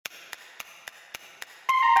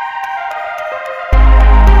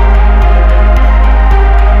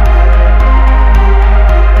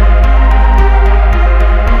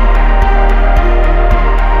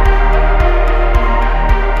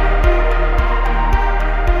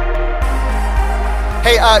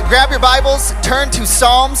Hey, grab your Bibles, turn to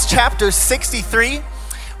Psalms chapter 63.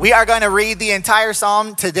 We are going to read the entire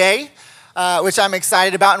psalm today, which I'm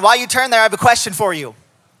excited about. And while you turn there, I have a question for you.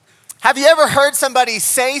 Have you ever heard somebody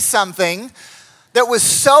say something that was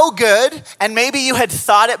so good, and maybe you had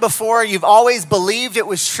thought it before, you've always believed it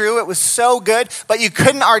was true, it was so good, but you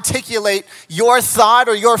couldn't articulate your thought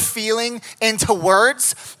or your feeling into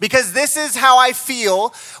words? Because this is how I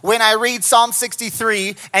feel when I read Psalm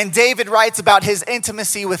 63 and David writes about his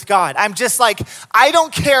intimacy with God. I'm just like, I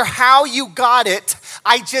don't care how you got it,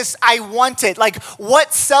 I want it. Like,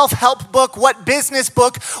 what self-help book, what business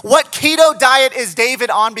book, what keto diet is David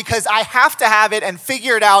on? Because I have to have it and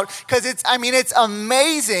figure it out, because it's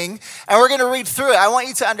amazing, and we're going to read through it. I want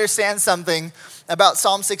you to understand something about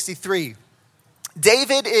Psalm 63.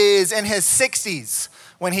 David is in his 60s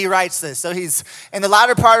when he writes this. So he's in the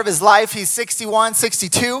latter part of his life. He's 61,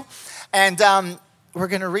 62, and we're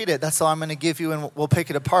going to read it. That's all I'm going to give you, and we'll pick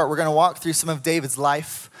it apart. We're going to walk through some of David's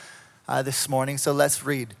life this morning. So let's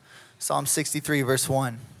read Psalm 63, verse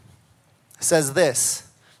 1. It says this: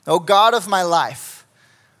 "O God of my life,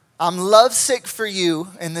 I'm lovesick for you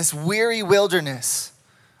in this weary wilderness.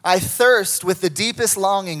 I thirst with the deepest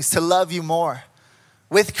longings to love you more,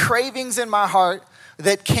 with cravings in my heart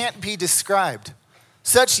that can't be described.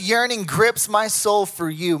 Such yearning grips my soul for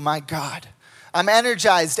you, my God. I'm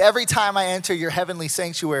energized every time I enter your heavenly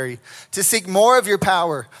sanctuary to seek more of your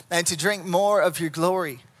power and to drink more of your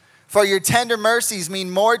glory. For your tender mercies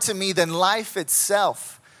mean more to me than life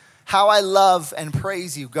itself. How I love and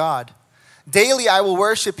praise you, God. Daily I will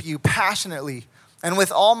worship you passionately and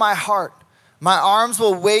with all my heart. My arms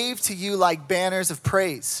will wave to you like banners of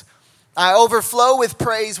praise. I overflow with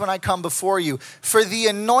praise when I come before you. For the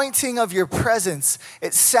anointing of your presence,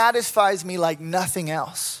 it satisfies me like nothing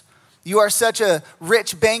else. You are such a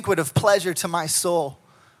rich banquet of pleasure to my soul.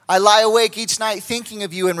 I lie awake each night thinking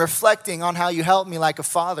of you and reflecting on how you help me like a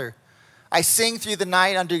father. I sing through the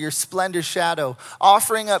night under your splendor shadow,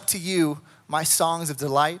 offering up to you my songs of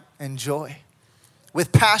delight and joy.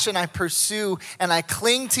 With passion I pursue and I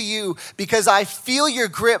cling to you because I feel your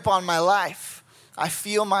grip on my life. I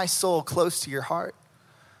feel my soul close to your heart.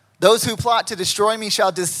 Those who plot to destroy me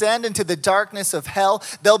shall descend into the darkness of hell.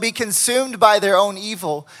 They'll be consumed by their own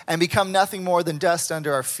evil and become nothing more than dust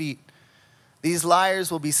under our feet. These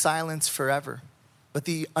liars will be silenced forever. But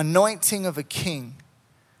the anointing of a king,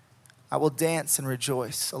 I will dance and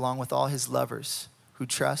rejoice along with all his lovers who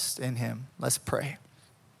trust in him." Let's pray.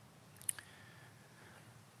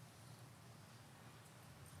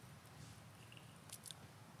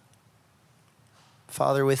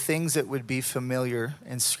 Father, with things that would be familiar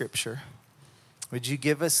in Scripture, would you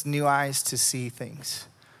give us new eyes to see things?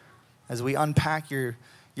 As we unpack your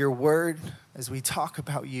word, as we talk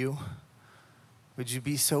about you, would you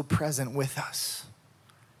be so present with us?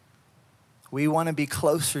 We want to be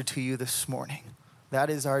closer to you this morning. That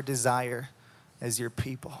is our desire as your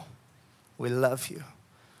people. We love you.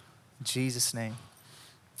 In Jesus' name,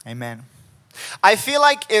 amen. I feel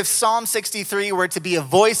like if Psalm 63 were to be a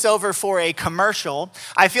voiceover for a commercial,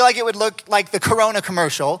 I feel like it would look like the Corona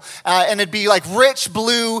commercial, and it'd be like rich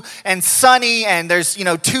blue and sunny, and there's,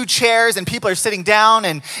 two chairs and people are sitting down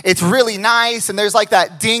and it's really nice, and there's like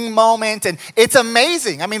that ding moment, and it's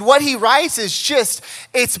amazing. I mean, what he writes is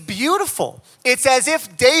it's beautiful. It's as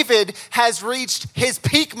if David has reached his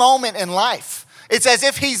peak moment in life. It's as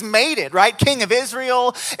if he's made it, right? King of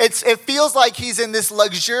Israel. It feels like he's in this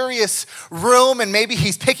luxurious room, and maybe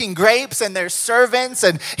he's picking grapes and there's servants,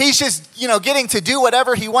 and he's just, getting to do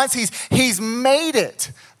whatever he wants. He's made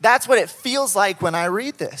it. That's what it feels like when I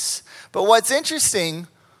read this. But what's interesting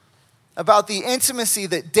about the intimacy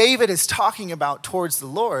that David is talking about towards the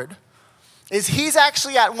Lord is he's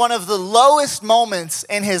actually at one of the lowest moments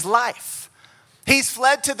in his life. He's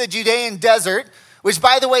fled to the Judean desert, which,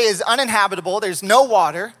 by the way, is uninhabitable. There's no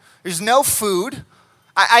water. There's no food.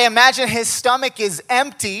 I imagine his stomach is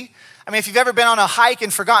empty. I mean, if you've ever been on a hike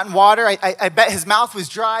and forgotten water, I bet his mouth was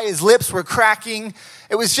dry. His lips were cracking.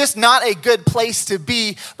 It was just not a good place to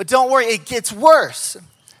be. But don't worry, it gets worse.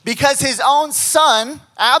 Because his own son,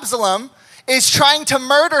 Absalom, is trying to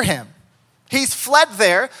murder him. He's fled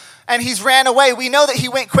there, and he's ran away. We know that he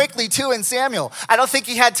went quickly too in Samuel. I don't think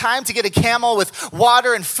he had time to get a camel with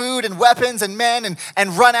water and food and weapons and men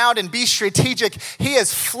and run out and be strategic. He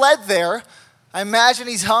has fled there. I imagine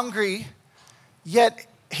he's hungry. Yet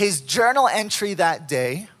his journal entry that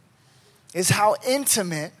day is how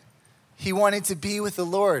intimate he wanted to be with the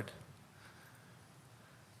Lord.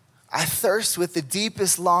 I thirst with the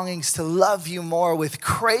deepest longings to love you more, with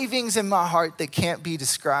cravings in my heart that can't be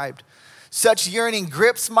described. Such yearning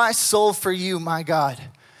grips my soul for you, my God.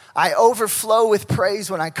 I overflow with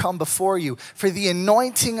praise when I come before you, for the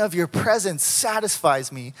anointing of your presence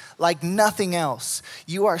satisfies me like nothing else.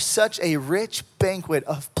 You are such a rich banquet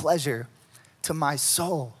of pleasure to my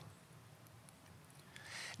soul.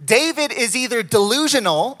 David is either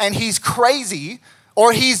delusional and he's crazy,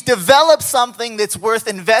 or he's developed something that's worth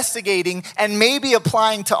investigating and maybe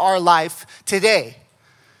applying to our life today.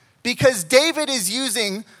 Because David is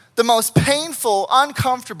using the most painful,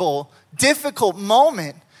 uncomfortable, difficult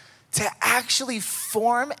moment to actually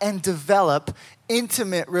form and develop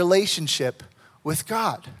intimate relationship with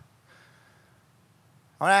God.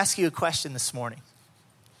 I want to ask you a question this morning.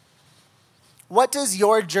 What does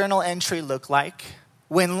your journal entry look like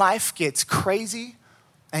when life gets crazy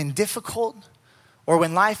and difficult, or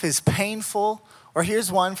when life is painful, or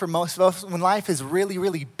here's one for most of us, when life is really,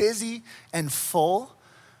 really busy and full?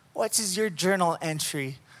 What does your journal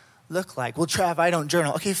entry look like? Well, Trav, I don't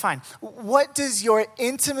journal. Okay, fine. What does your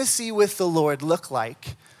intimacy with the Lord look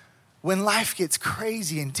like when life gets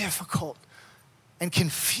crazy and difficult and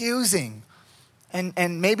confusing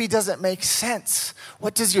and maybe doesn't make sense?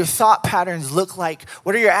 What does your thought patterns look like?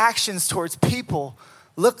 What are your actions towards people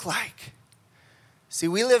look like? See,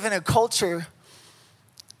 we live in a culture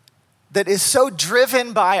that is so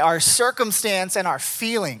driven by our circumstance and our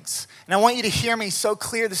feelings. And I want you to hear me so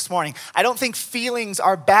clear this morning. I don't think feelings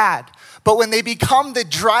are bad, but when they become the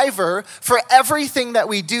driver for everything that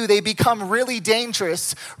we do, they become really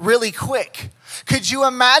dangerous really quick. Could you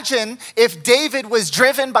imagine if David was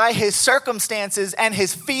driven by his circumstances and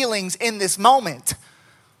his feelings in this moment?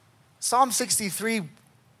 Psalm 63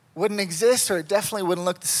 wouldn't exist, or it definitely wouldn't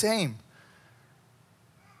look the same.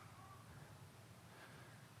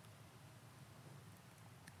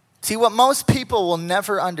 See, what most people will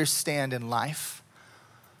never understand in life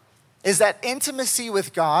is that intimacy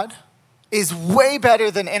with God is way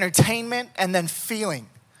better than entertainment and than feeling.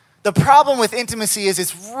 The problem with intimacy is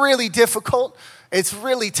it's really difficult. It's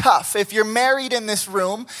really tough. If you're married in this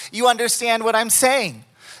room, you understand what I'm saying.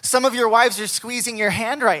 Some of your wives are squeezing your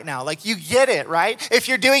hand right now. Like, you get it, right? If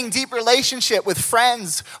you're doing deep relationship with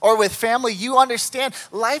friends or with family, you understand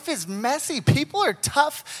life is messy. People are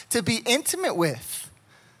tough to be intimate with.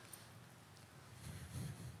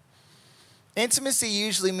 Intimacy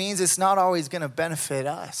usually means it's not always going to benefit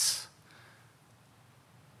us.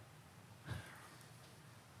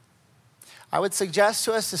 I would suggest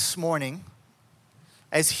to us this morning,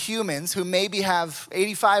 as humans who maybe have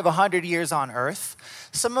 85, 100 years on earth,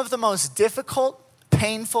 some of the most difficult,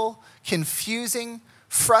 painful, confusing,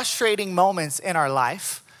 frustrating moments in our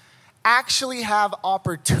life actually have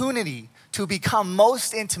opportunity to become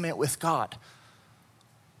most intimate with God.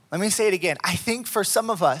 Let me say it again. I think for some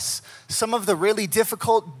of us, some of the really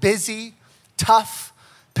difficult, busy, tough,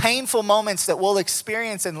 painful moments that we'll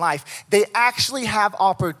experience in life, they actually have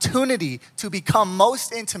opportunity to become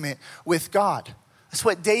most intimate with God. That's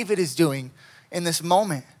what David is doing in this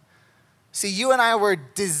moment. See, you and I were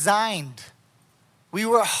designed, we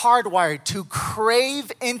were hardwired to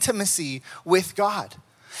crave intimacy with God.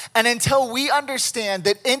 And until we understand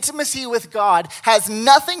that intimacy with God has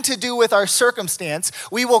nothing to do with our circumstance,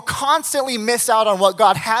 we will constantly miss out on what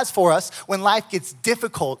God has for us when life gets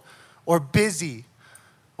difficult or busy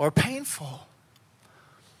or painful.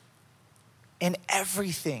 In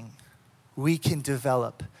everything, we can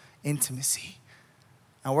develop intimacy.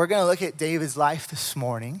 And we're going to look at David's life this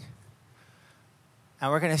morning, and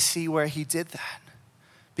we're going to see where he did that.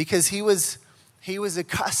 Because he was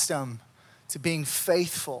accustomed to being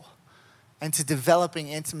faithful and to developing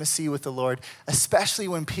intimacy with the Lord, especially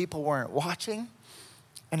when people weren't watching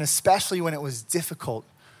and especially when it was difficult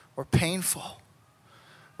or painful.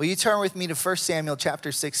 Will you turn with me to 1 Samuel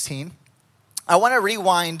chapter 16? I want to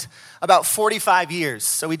rewind about 45 years.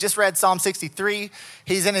 So we just read Psalm 63.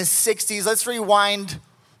 He's in his 60s. Let's rewind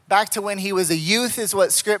back to when he was a youth is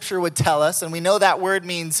what scripture would tell us. And we know that word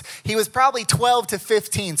means he was probably 12 to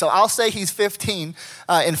 15. So I'll say he's 15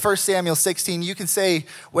 in 1 Samuel 16. You can say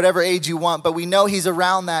whatever age you want, but we know he's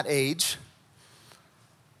around that age.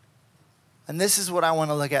 And this is what I want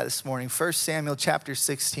to look at this morning. 1 Samuel chapter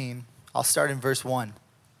 16. I'll start in verse 1.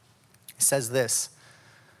 It says this.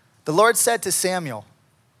 The Lord said to Samuel,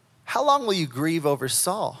 "How long will you grieve over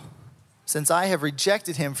Saul, since I have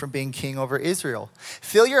rejected him from being king over Israel?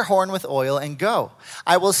 Fill your horn with oil and go.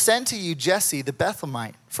 I will send to you Jesse the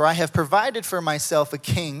Bethlehemite, for I have provided for myself a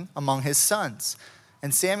king among his sons."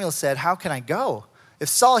 And Samuel said, "How can I go? If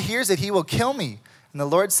Saul hears it, he will kill me." And the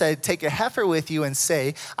Lord said, "Take a heifer with you and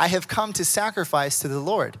say, I have come to sacrifice to the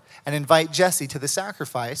Lord, and invite Jesse to the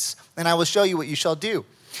sacrifice, and I will show you what you shall do.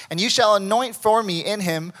 And you shall anoint for me in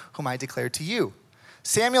him whom I declare to you."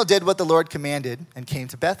 Samuel did what the Lord commanded and came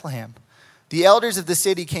to Bethlehem. The elders of the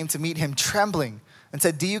city came to meet him trembling and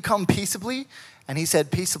said, "Do you come peaceably?" And he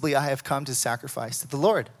said, "Peaceably I have come to sacrifice to the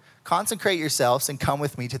Lord. Consecrate yourselves and come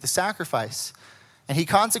with me to the sacrifice." And he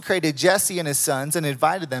consecrated Jesse and his sons and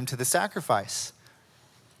invited them to the sacrifice.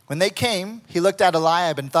 When they came, he looked at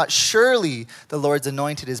Eliab and thought, "Surely the Lord's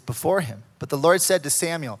anointed is before him." But the Lord said to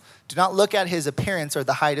Samuel, "Do not look at his appearance or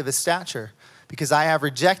the height of his stature, because I have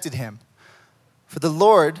rejected him. For the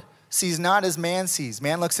Lord sees not as man sees.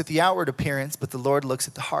 Man looks at the outward appearance, but the Lord looks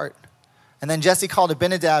at the heart." And then Jesse called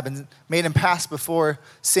Abinadab and made him pass before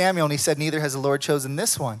Samuel, and he said, "Neither has the Lord chosen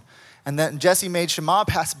this one." And then Jesse made Shammah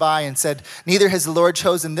pass by and said, "Neither has the Lord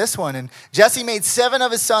chosen this one." And Jesse made 7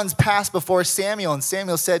 of his sons pass before Samuel, and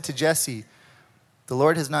Samuel said to Jesse, "The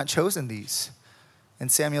Lord has not chosen these."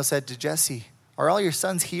 And Samuel said to Jesse, "Are all your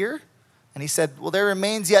sons here?" And he said, "Well, there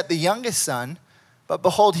remains yet the youngest son, but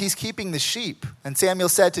behold, he's keeping the sheep." And Samuel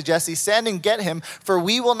said to Jesse, "Send and get him, for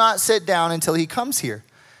we will not sit down until he comes here."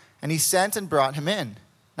 And he sent and brought him in.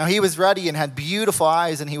 Now he was ruddy and had beautiful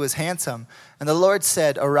eyes, and he was handsome. And the Lord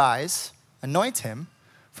said, "Arise, anoint him,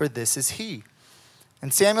 for this is he."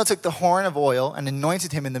 And Samuel took the horn of oil and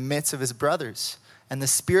anointed him in the midst of his brothers. And the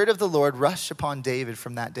Spirit of the Lord rushed upon David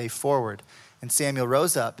from that day forward. And Samuel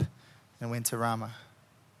rose up and went to Ramah.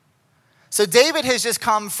 So David has just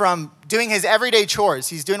come from doing his everyday chores.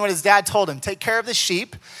 He's doing what his dad told him, take care of the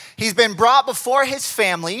sheep. He's been brought before his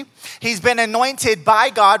family. He's been anointed by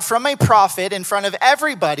God from a prophet in front of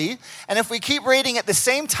everybody. And if we keep reading at the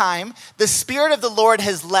same time, the Spirit of the Lord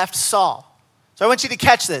has left Saul. So I want you to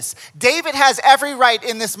catch this. David has every right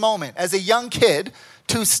in this moment as a young kid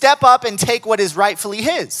to step up and take what is rightfully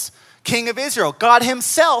his. King of Israel. God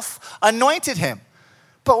himself anointed him.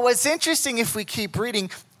 But what's interesting, if we keep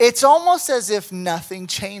reading, it's almost as if nothing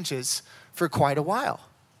changes for quite a while.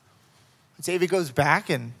 David goes back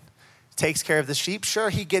and takes care of the sheep.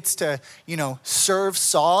 Sure, he gets to, serve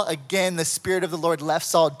Saul. Again, the Spirit of the Lord left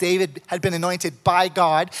Saul. David had been anointed by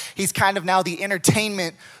God. He's kind of now the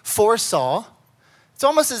entertainment for Saul. It's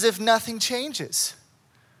almost as if nothing changes.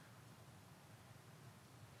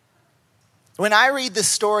 When I read the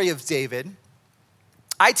story of David,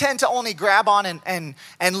 I tend to only grab on and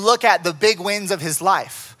look at the big wins of his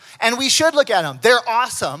life. And we should look at them. They're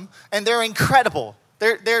awesome and they're incredible.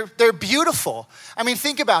 They're beautiful. I mean,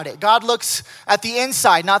 think about it. God looks at the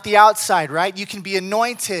inside, not the outside, right? You can be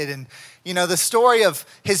anointed and, the story of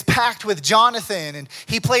his pact with Jonathan, and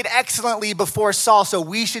he played excellently before Saul, so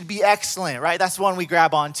we should be excellent, right? That's one we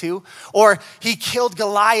grab onto. Or he killed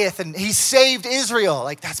Goliath and he saved Israel.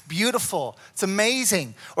 Like, that's beautiful. It's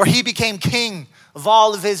amazing. Or he became king of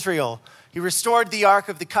all of Israel. He restored the Ark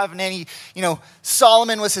of the Covenant.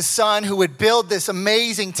 Solomon was his son who would build this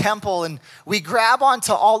amazing temple. And we grab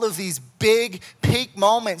onto all of these big peak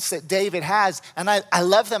moments that David has. And I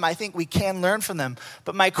love them. I think we can learn from them.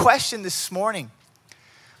 But my question this morning,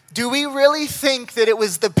 do we really think that it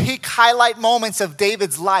was the peak highlight moments of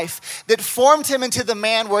David's life that formed him into the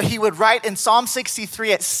man where he would write in Psalm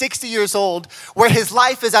 63 at 60 years old, where his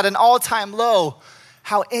life is at an all-time low,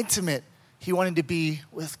 how intimate he wanted to be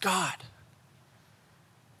with God?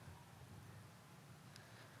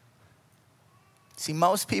 See,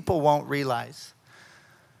 most people won't realize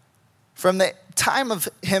from the time of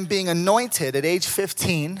him being anointed at age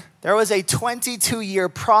 15, there was a 22-year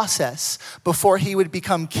process before he would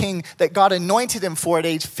become king that God anointed him for at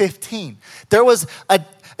age 15.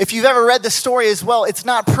 If you've ever read the story as well, it's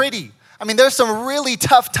not pretty. I mean, there's some really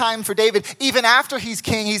tough time for David. Even after he's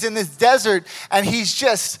king, he's in this desert and he's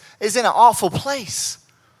just is in an awful place.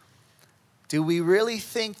 Do we really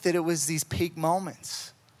think that it was these peak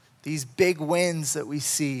moments, these big wins that we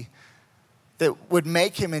see that would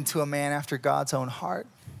make him into a man after God's own heart?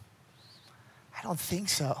 I don't think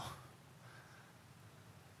so.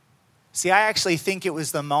 See, I actually think it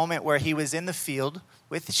was the moment where he was in the field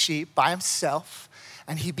with the sheep by himself,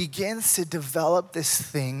 and he begins to develop this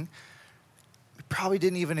thing. He probably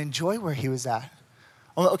didn't even enjoy where he was at.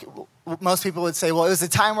 Okay, most people would say, well, it was the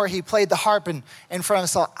time where he played the harp in front of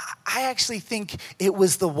Saul. I actually think it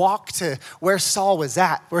was the walk to where Saul was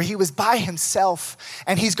at, where he was by himself,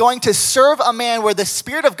 and he's going to serve a man where the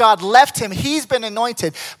Spirit of God left him. He's been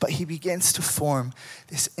anointed, but he begins to form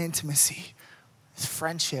this intimacy, this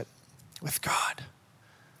friendship with God.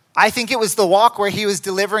 I think it was the walk where he was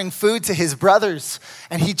delivering food to his brothers,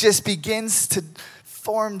 and he just begins to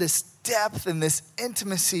form this depth and this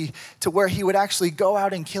intimacy to where he would actually go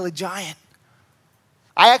out and kill a giant.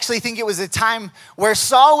 I actually think it was a time where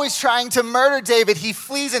Saul was trying to murder David. He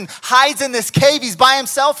flees and hides in this cave. He's by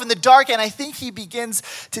himself in the dark, and I think he begins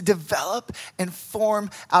to develop and form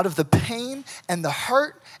out of the pain and the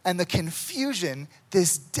hurt and the confusion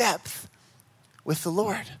this depth with the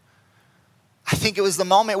Lord. I think it was the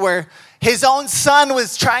moment where his own son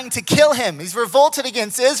was trying to kill him. He's revolted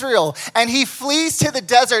against Israel, and he flees to the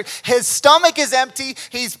desert. His stomach is empty.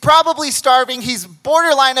 He's probably starving. He's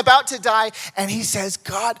borderline about to die, and he says,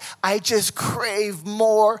 God, I just crave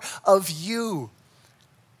more of you.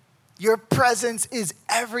 Your presence is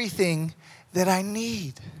everything that I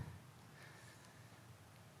need.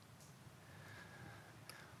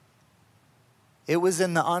 It was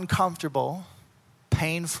in the uncomfortable,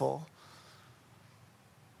 painful,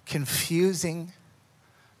 confusing,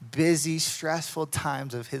 busy, stressful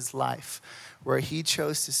times of his life where he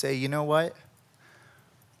chose to say, you know what?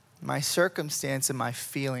 My circumstance and my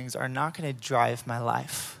feelings are not going to drive my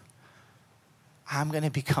life. I'm going to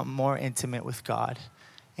become more intimate with God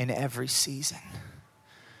in every season.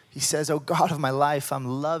 He says, oh God of my life, I'm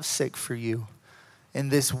lovesick for you. In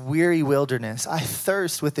this weary wilderness, I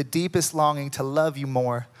thirst with the deepest longing to love you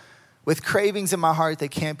more, with cravings in my heart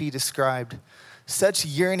that can't be described. Such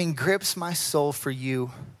yearning grips my soul for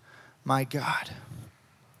you, my God.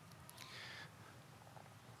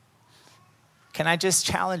 Can I just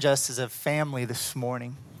challenge us as a family this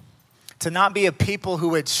morning to not be a people who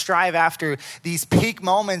would strive after these peak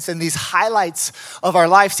moments and these highlights of our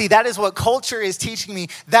life? See, that is what culture is teaching me.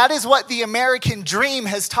 That is what the American dream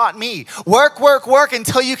has taught me. Work, work, work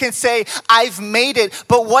until you can say, I've made it.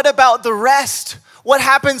 But what about the rest? What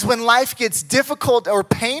happens when life gets difficult or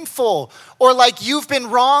painful, or like you've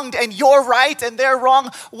been wronged and you're right and they're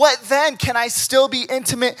wrong? What then? Can I still be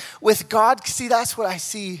intimate with God? See, that's what I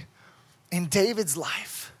see in David's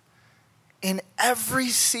life. In every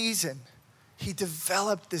season, he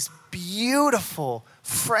developed this beautiful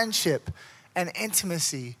friendship and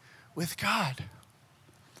intimacy with God.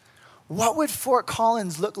 What would Fort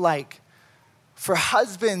Collins look like for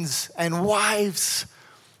husbands and wives,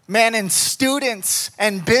 men and students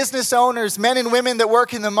and business owners, men and women that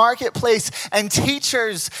work in the marketplace, and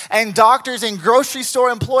teachers and doctors and grocery store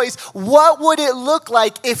employees? What would it look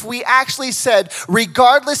like if we actually said,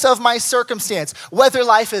 regardless of my circumstance, whether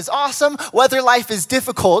life is awesome, whether life is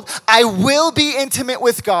difficult, I will be intimate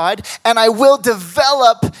with God and I will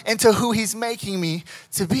develop into who He's making me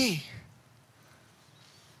to be?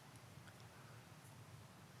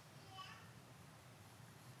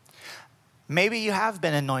 Maybe you have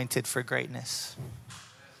been anointed for greatness.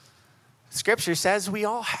 Scripture says we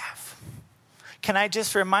all have. Can I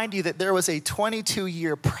just remind you that there was a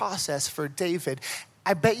 22-year process for David?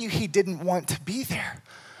 I bet you he didn't want to be there.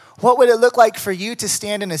 What would it look like for you to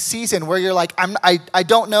stand in a season where you're like, I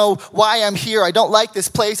don't know why I'm here. I don't like this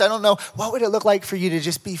place. I don't know. What would it look like for you to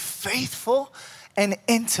just be faithful and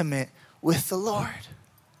intimate with the Lord?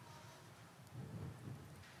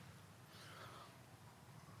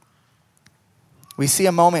 We see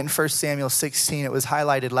a moment in 1 Samuel 16. It was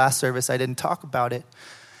highlighted last service. I didn't talk about it.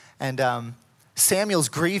 And Samuel's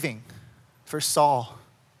grieving for Saul.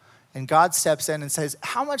 And God steps in and says,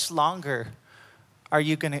 how much longer are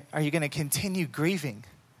you gonna continue grieving?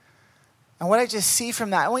 And what I just see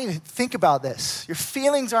from that, I want you to think about this. Your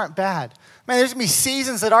feelings aren't bad. Man, there's gonna be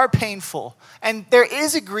seasons that are painful. And there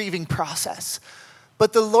is a grieving process.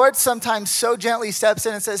 But the Lord sometimes so gently steps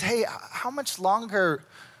in and says, hey, how much longer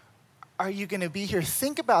are you going to be here?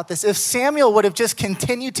 Think about this. If Samuel would have just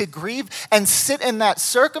continued to grieve and sit in that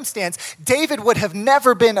circumstance, David would have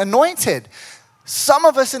never been anointed. Some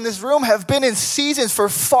of us in this room have been in seasons for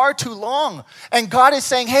far too long. And God is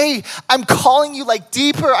saying, hey, I'm calling you like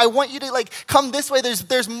deeper. I want you to like come this way.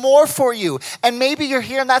 There's more for you. And maybe you're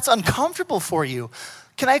here and that's uncomfortable for you.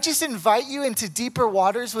 Can I just invite you into deeper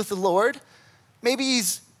waters with the Lord? Maybe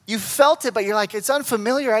you felt it, but you're like, it's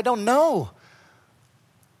unfamiliar. I don't know.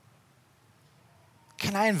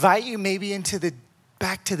 Can I invite you maybe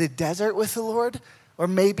back to the desert with the Lord? Or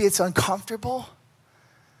maybe it's uncomfortable.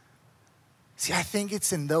 See, I think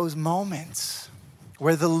it's in those moments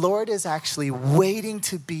where the Lord is actually waiting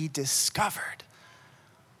to be discovered.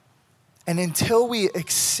 And until we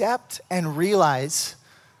accept and realize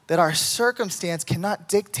that our circumstance cannot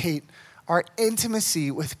dictate our intimacy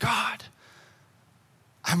with God,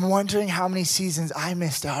 I'm wondering how many seasons I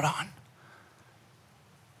missed out on,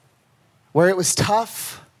 where it was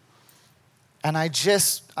tough, and I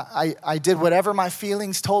did whatever my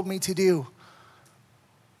feelings told me to do.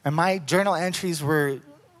 And my journal entries were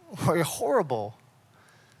horrible.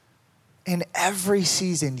 In every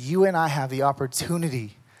season, you and I have the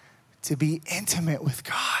opportunity to be intimate with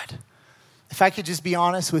God. if I could just be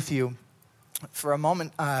honest with you for a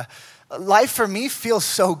moment, life for me feels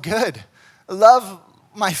so good. I love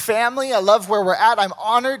my family. I love where we're at. I'm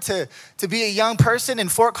honored to be a young person in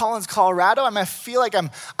Fort Collins, Colorado. I feel like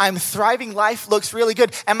I'm thriving. Life looks really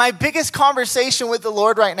good. And my biggest conversation with the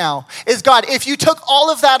Lord right now is, God, if you took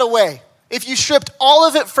all of that away, if you stripped all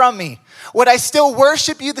of it from me, would I still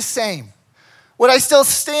worship you the same? Would I still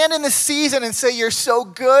stand in the season and say, you're so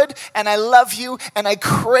good and I love you and I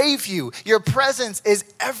crave you? Your presence is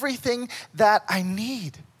everything that I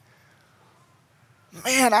need.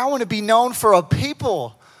 Man, I want to be known for a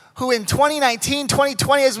people who in 2019,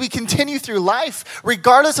 2020, as we continue through life,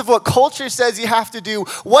 regardless of what culture says you have to do,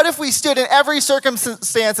 what if we stood in every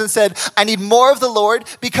circumstance and said, I need more of the Lord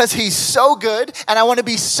because he's so good and I want to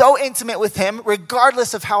be so intimate with him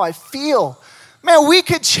regardless of how I feel. Man, we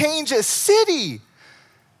could change a city.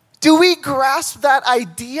 Do we grasp that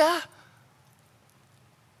idea?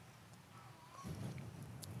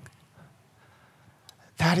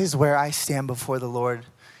 That is where I stand before the Lord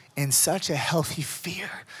in such a healthy fear,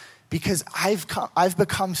 because I've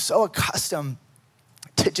become so accustomed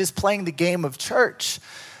to just playing the game of church,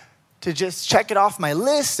 to just check it off my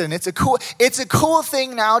list, and it's a cool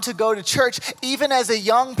thing now to go to church, even as a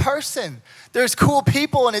young person. There's cool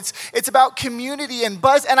people, and it's about community and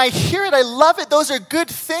buzz, and I hear it, I love it. Those are good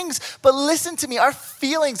things, but listen to me. Our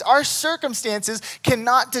feelings, our circumstances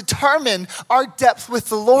cannot determine our depth with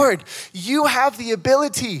the Lord. You have the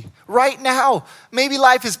ability right now. Maybe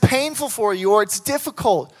life is painful for you, or it's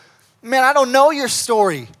difficult. Man, I don't know your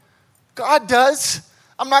story. God does.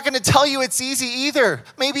 I'm not going to tell you it's easy either.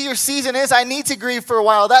 Maybe your season is, I need to grieve for a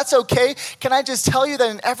while. That's okay. Can I just tell you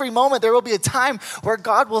that in every moment there will be a time where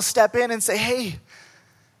God will step in and say, hey,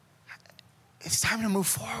 it's time to move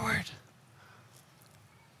forward.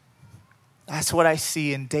 That's what I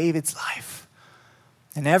see in David's life.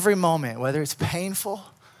 In every moment, whether it's painful,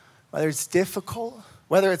 whether it's difficult,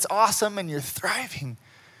 whether it's awesome and you're thriving,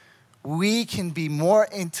 we can be more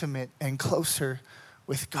intimate and closer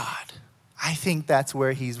with God. I think that's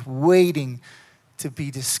where he's waiting to be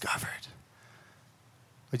discovered.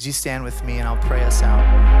 Would you stand with me and I'll pray us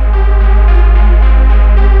out?